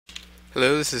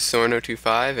Hello, this is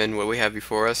Sorno25, and what we have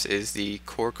before us is the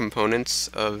core components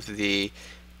of the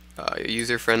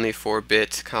user-friendly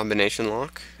 4-bit combination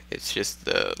lock. It's just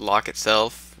the lock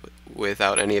itself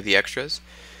without any of the extras.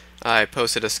 I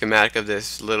posted a schematic of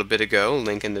this a little bit ago,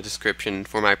 link in the description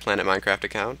for my Planet Minecraft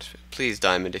account. Please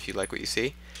diamond if you like what you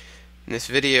see. In this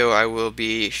video I will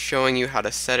be showing you how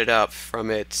to set it up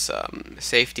from its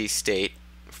safety state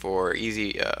for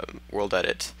easy world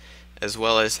edit, as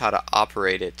well as how to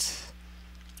operate it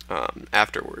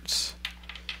afterwards.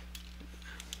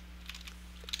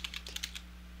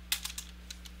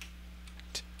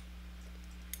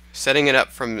 Setting it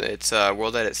up from its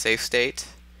world edit safe state,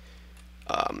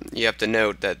 you have to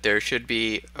note that there should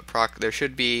be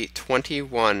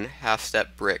 21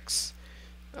 half-step bricks,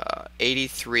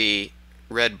 83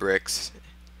 red bricks,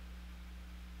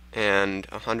 and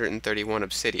 131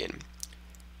 obsidian.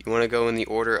 You want to go in the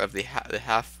order of the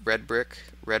half red brick,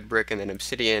 and then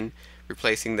obsidian,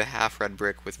 replacing the half red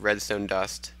brick with redstone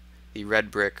dust, the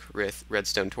red brick with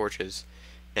redstone torches,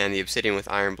 and the obsidian with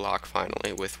iron block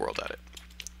finally with world edit.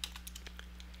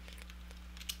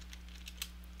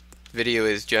 Video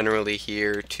is generally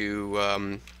here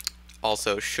to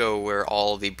also show where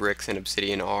all the bricks and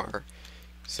obsidian are,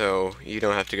 so you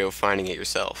don't have to go finding it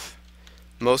yourself.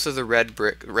 Most of the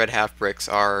red half bricks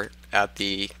are at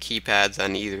the keypads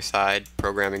on either side,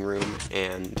 programming room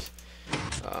and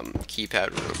keypad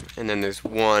room, and then there's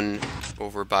one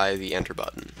over by the enter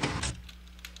button.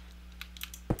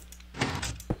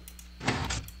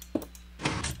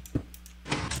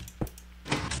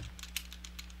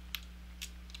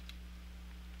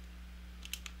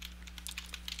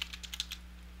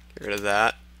 Get rid of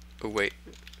that. Oh wait,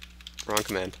 wrong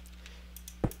command.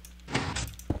 A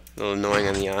little annoying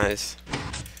on the eyes.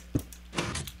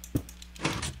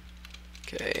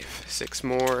 Okay, 6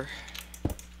 more.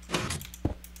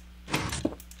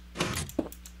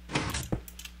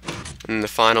 And the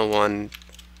final one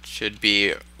should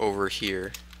be over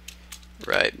here,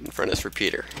 right in front of this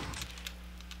repeater.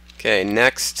 Okay,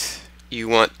 next you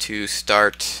want to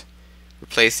start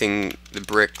replacing the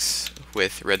bricks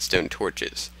with redstone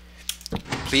torches.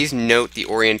 Please note the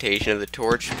orientation of the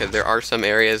torch, because there are some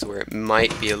areas where it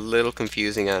might be a little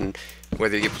confusing on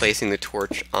whether you're placing the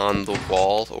torch on the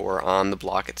wall or on the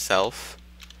block itself.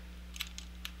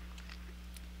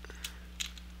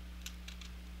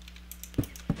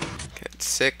 Okay, it's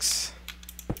 6,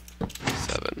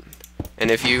 7,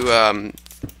 and if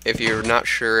you're not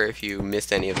sure if you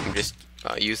missed any of them, just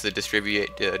use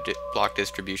the block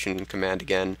distribution command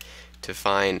again to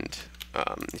find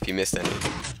if you missed any.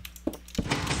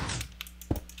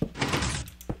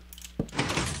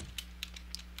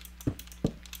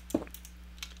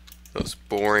 Most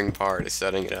boring part is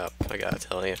setting it up, I gotta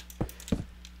tell you.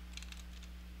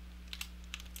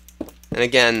 And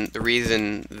again, the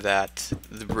reason that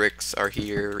the bricks are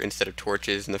here instead of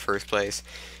torches in the first place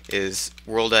is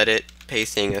world edit,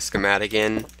 pasting a schematic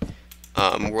in.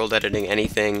 World editing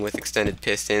anything with extended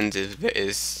pistons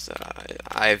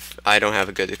I don't have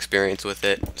a good experience with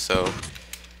it, so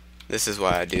this is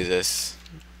why I do this.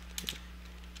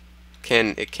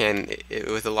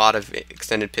 With a lot of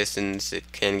extended pistons,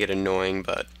 it can get annoying,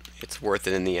 but it's worth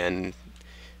it in the end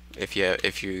if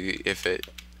it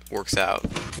works out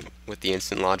with the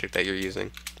instant logic that you're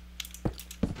using.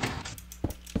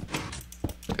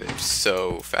 It's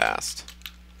so fast.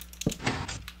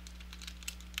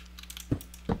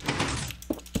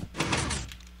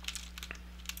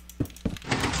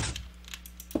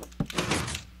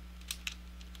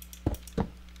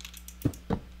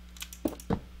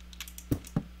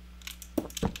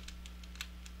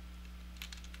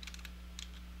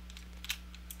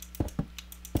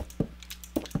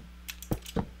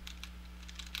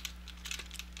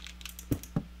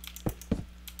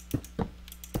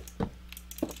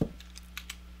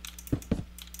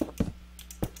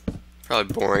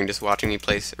 Probably boring just watching me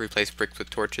replace bricks with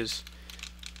torches.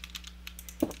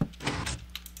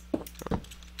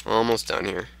 Almost done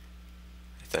here,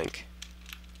 I think.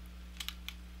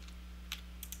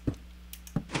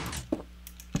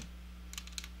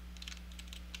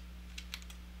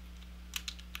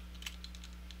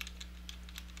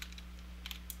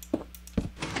 Oh,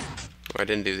 I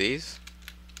didn't do these?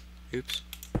 Oops.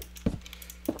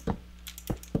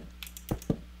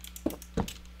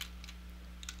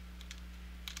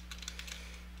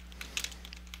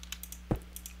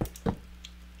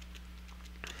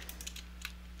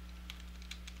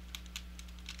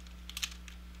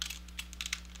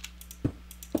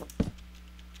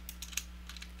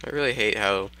 I really hate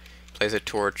how it plays a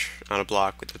torch on a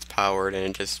block that's powered and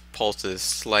it just pulses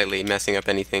slightly, messing up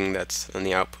anything that's on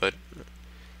the output.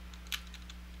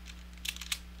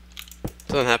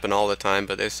 Doesn't happen all the time,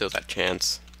 but there's still that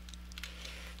chance.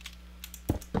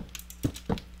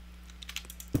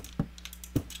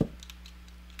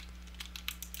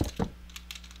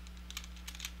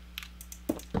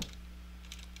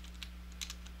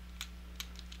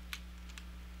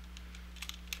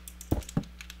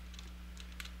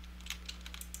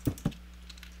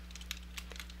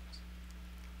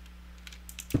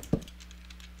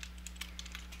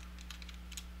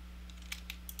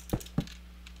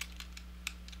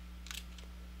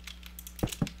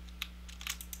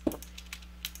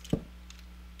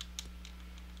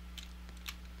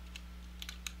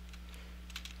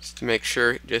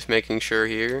 Just making sure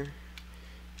here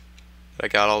that I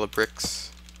got all the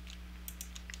bricks.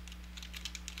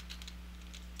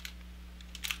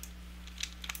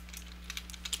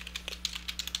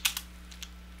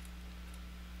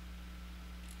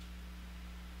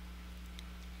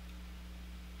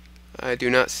 I do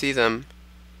not see them.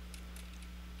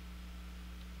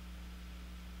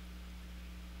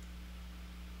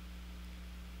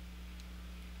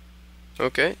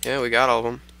 Okay, yeah, we got all of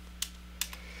them.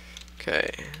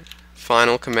 Okay,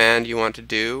 final command you want to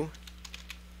do.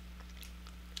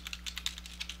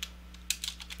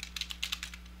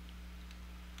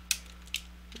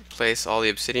 Replace all the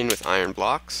obsidian with iron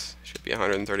blocks. Should be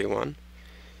 131.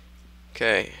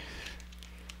 Okay,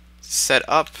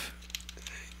 setup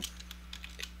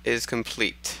is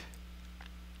complete.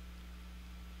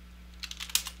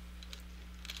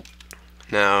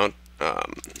 Now,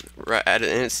 right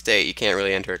in its state, you can't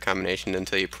really enter a combination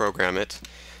until you program it.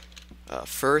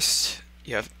 First,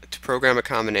 you have to program a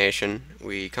combination.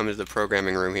 We come to the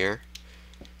programming room here.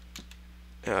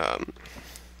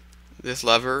 This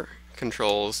lever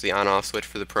controls the on-off switch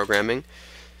for the programming.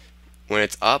 When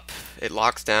it's up, it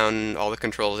locks down all the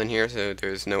controls in here, so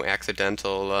there's no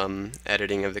accidental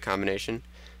editing of the combination.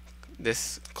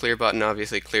 This clear button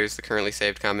obviously clears the currently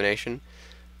saved combination.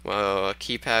 Well, a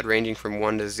keypad ranging from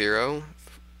 1 to 0.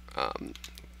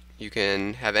 You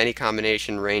can have any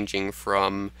combination ranging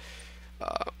from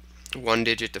 1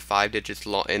 digit to 5 digits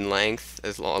in length,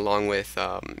 along with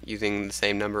using the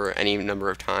same number any number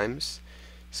of times.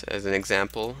 So as an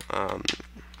example,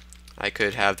 I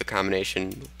could have the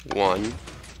combination 1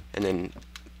 and then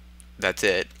that's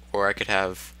it, or I could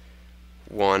have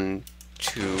 1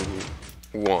 2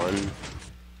 1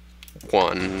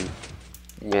 1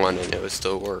 1 and it would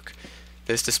still work.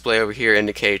 This display over here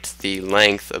indicates the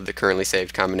length of the currently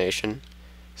saved combination,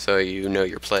 so you know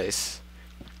your place.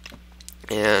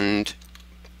 And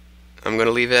I'm going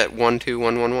to leave it at 1 2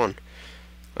 1 1 1.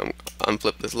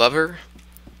 Unflip this lever.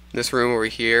 This room over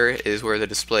here is where the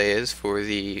display is for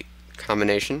the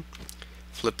combination.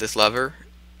 Flip this lever.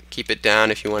 Keep it down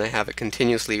if you want to have it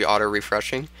continuously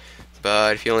auto-refreshing,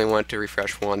 but if you only want to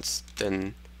refresh once,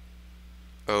 then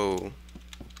oh,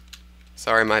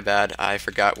 sorry, my bad. I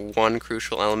forgot one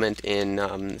crucial element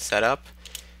in setup.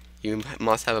 You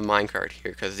must have a minecart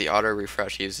here because the auto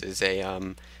refresh uses a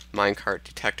minecart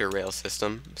detector rail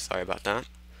system. Sorry about that.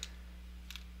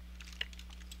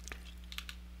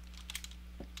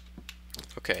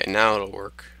 Okay, now it'll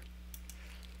work.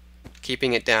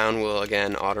 Keeping it down will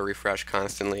again auto refresh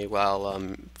constantly, while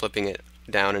flipping it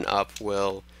down and up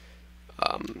will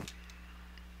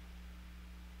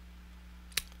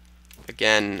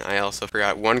again, I also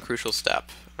forgot one crucial step.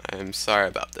 I'm sorry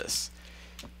about this.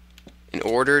 In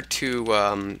order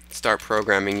to start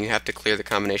programming, you have to clear the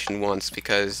combination once,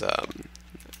 because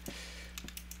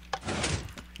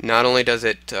not only does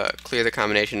it clear the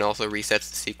combination, it also resets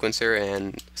the sequencer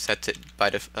and sets it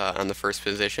by on the first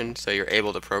position, so you're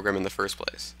able to program in the first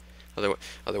place.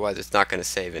 Otherwise, it's not going to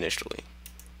save initially.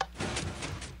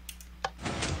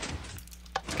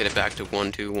 Let's get it back to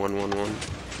 1 2 1 1 1.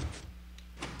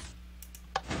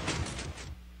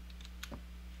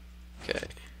 Okay.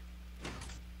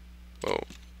 Whoa.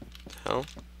 What the hell?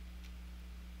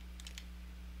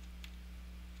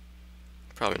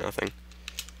 Probably nothing.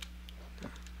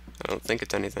 I don't think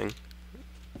it's anything.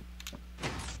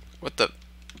 What the?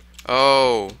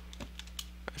 Oh!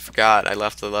 I forgot. I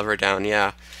left the lever down.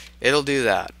 Yeah. It'll do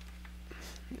that.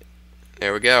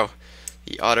 There we go.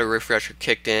 The auto refresher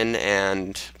kicked in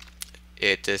and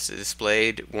it is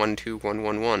displayed 1 2 1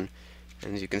 1 1.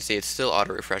 And as you can see, it's still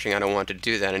auto refreshing. I don't want to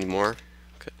do that anymore.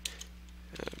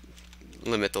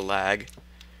 Limit the lag.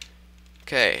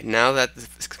 Okay, now that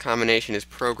this combination is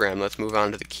programmed, let's move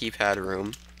on to the keypad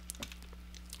room.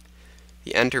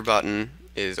 The enter button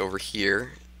is over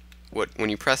here. When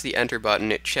you press the enter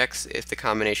button, it checks if the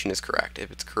combination is correct. If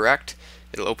it's correct,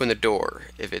 it'll open the door.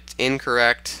 If it's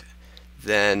incorrect,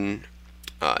 then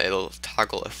it'll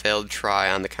toggle a failed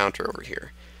try on the counter over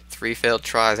here. 3 failed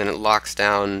tries and it locks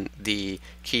down the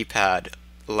keypad,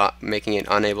 making it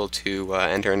unable to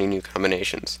enter any new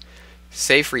combinations.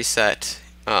 Safe reset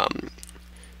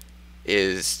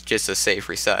is just a safe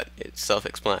reset. It's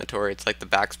self-explanatory. It's like the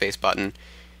backspace button.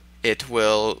 It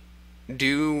will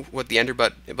do what the enter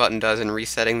button does in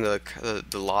resetting the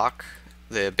lock,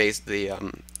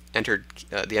 the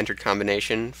entered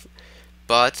combination,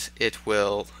 but it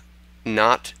will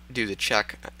not do the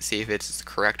check, see if it's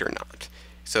correct or not.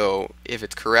 So if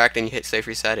it's correct and you hit safe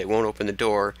reset, it won't open the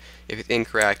door. If it's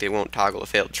incorrect, it won't toggle a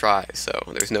failed try. So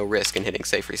there's no risk in hitting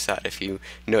safe reset if you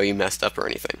know you messed up or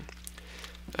anything.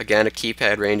 Again, a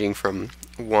keypad ranging from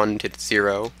 1 to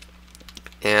 0,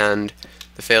 and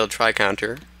the failed try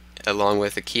counter, along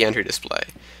with a key enter display.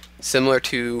 Similar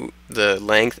to the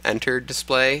length entered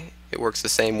display, it works the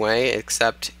same way,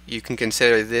 except you can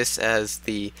consider this as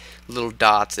the little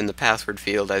dots in the password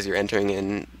field as you're entering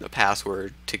in a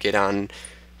password to get on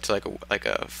to like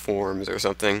a forms or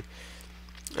something.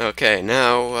 Okay,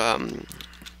 now I'm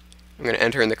going to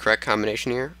enter in the correct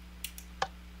combination here.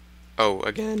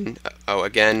 Again,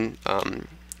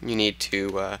 you need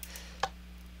to,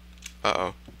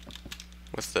 uh-oh,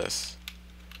 what's this?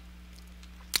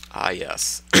 Ah,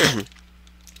 yes. I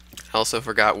also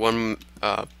forgot one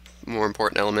more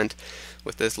important element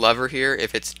with this lever here.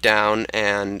 If it's down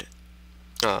and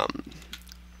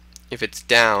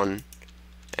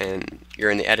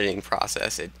you're in the editing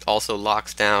process, it also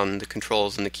locks down the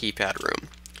controls in the keypad room.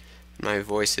 My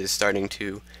voice is starting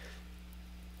to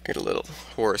get a little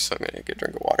hoarse, so I'm going to get a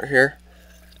drink of water here.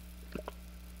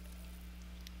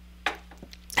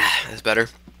 That's better.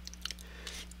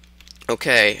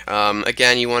 Okay,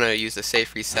 again, you want to use the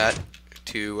safe reset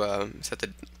to set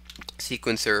the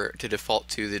sequencer to default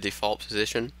to the default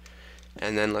position,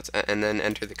 and then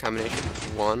enter the combination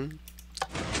 1,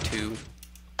 2,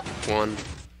 1,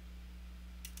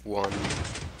 1,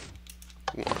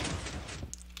 1.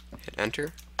 Hit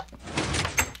enter.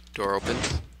 Door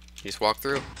opens. You just walk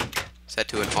through. Set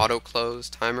to an auto close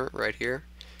timer right here.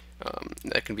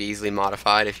 That can be easily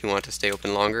modified if you want to stay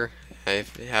open longer.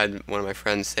 I've had one of my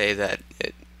friends say that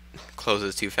it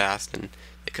closes too fast and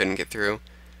they couldn't get through.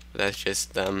 But that's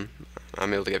just them.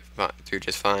 I'm able to get through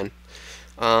just fine.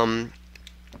 To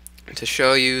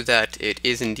show you that it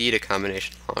is indeed a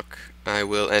combination lock, I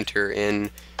will enter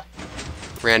in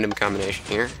random combination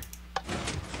here.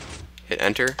 Hit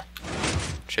enter.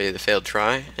 Show you the failed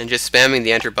try, and just spamming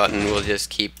the enter button will just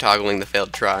keep toggling the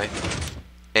failed try,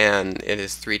 and it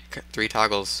is three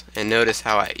toggles. And notice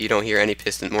how you don't hear any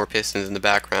more pistons in the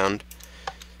background,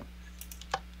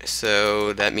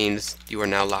 so that means you are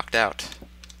now locked out.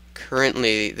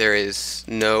 Currently there is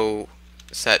no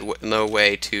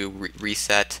way to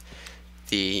reset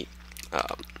the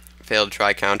failed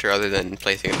try counter other than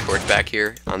placing a torch back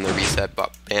here on the reset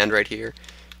band right here.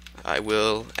 I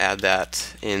will add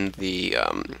that in the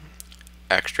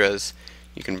extras.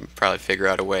 You can probably figure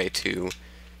out a way to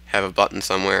have a button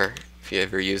somewhere if you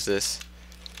ever use this.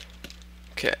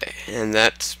 Okay, and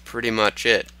that's pretty much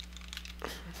it.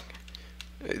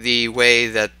 The way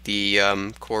that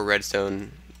the core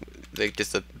redstone,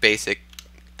 just the basic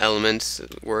elements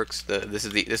works. This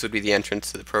would be the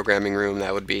entrance to the programming room.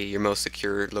 That would be your most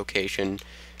secure location.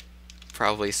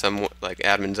 Probably somewhat like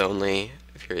admins only,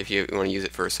 if you want to use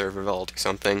it for a server vault or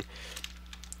something.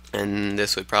 And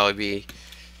this would probably be,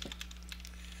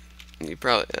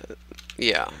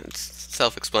 yeah, it's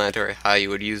self-explanatory how you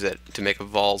would use it to make a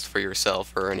vault for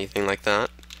yourself or anything like that.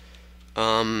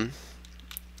 And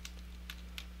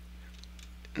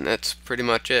that's pretty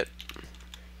much it.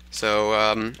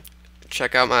 So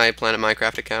check out my Planet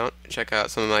Minecraft account. Check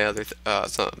out some of my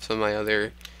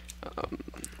other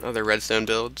other redstone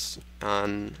builds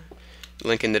on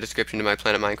link in the description to my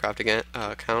Planet Minecraft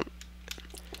account.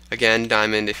 Again,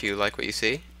 diamond if you like what you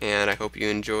see, and I hope you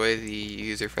enjoy the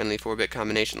user-friendly 4-bit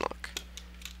combination lock.